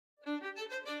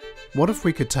What if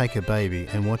we could take a baby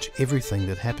and watch everything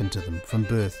that happened to them from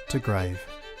birth to grave?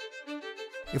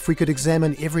 If we could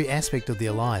examine every aspect of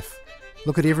their life,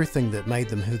 look at everything that made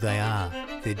them who they are,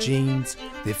 their genes,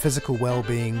 their physical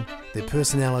well-being, their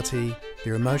personality,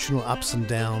 their emotional ups and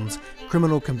downs,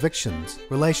 criminal convictions,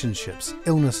 relationships,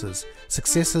 illnesses,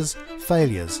 successes,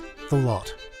 failures, the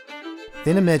lot.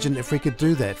 Then imagine if we could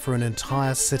do that for an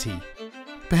entire city.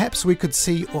 Perhaps we could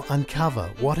see or uncover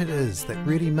what it is that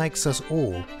really makes us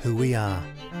all who we are.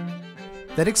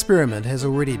 That experiment has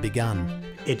already begun.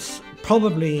 It's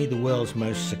probably the world's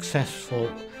most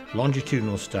successful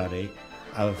longitudinal study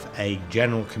of a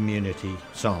general community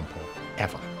sample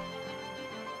ever.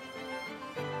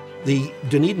 The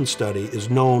Dunedin study is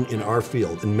known in our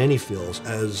field, in many fields,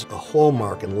 as a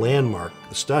hallmark and landmark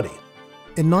study.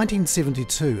 In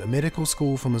 1972, a medical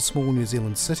school from a small New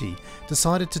Zealand city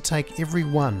decided to take every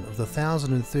one of the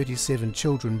 1,037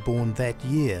 children born that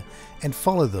year and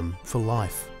follow them for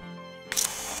life.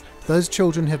 Those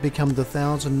children have become the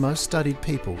 1,000 most studied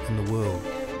people in the world.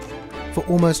 For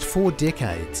almost 4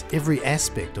 decades, every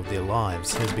aspect of their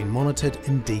lives has been monitored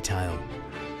in detail.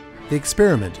 The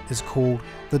experiment is called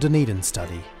the Dunedin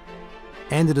Study,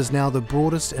 and it is now the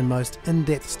broadest and most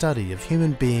in-depth study of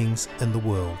human beings in the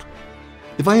world.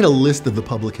 If I had a list of the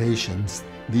publications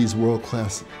these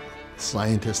world-class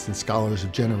scientists and scholars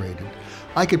have generated,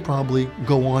 I could probably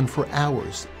go on for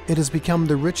hours. It has become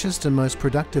the richest and most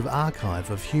productive archive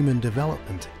of human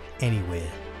development anywhere.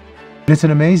 It's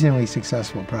an amazingly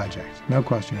successful project, no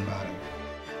question about it.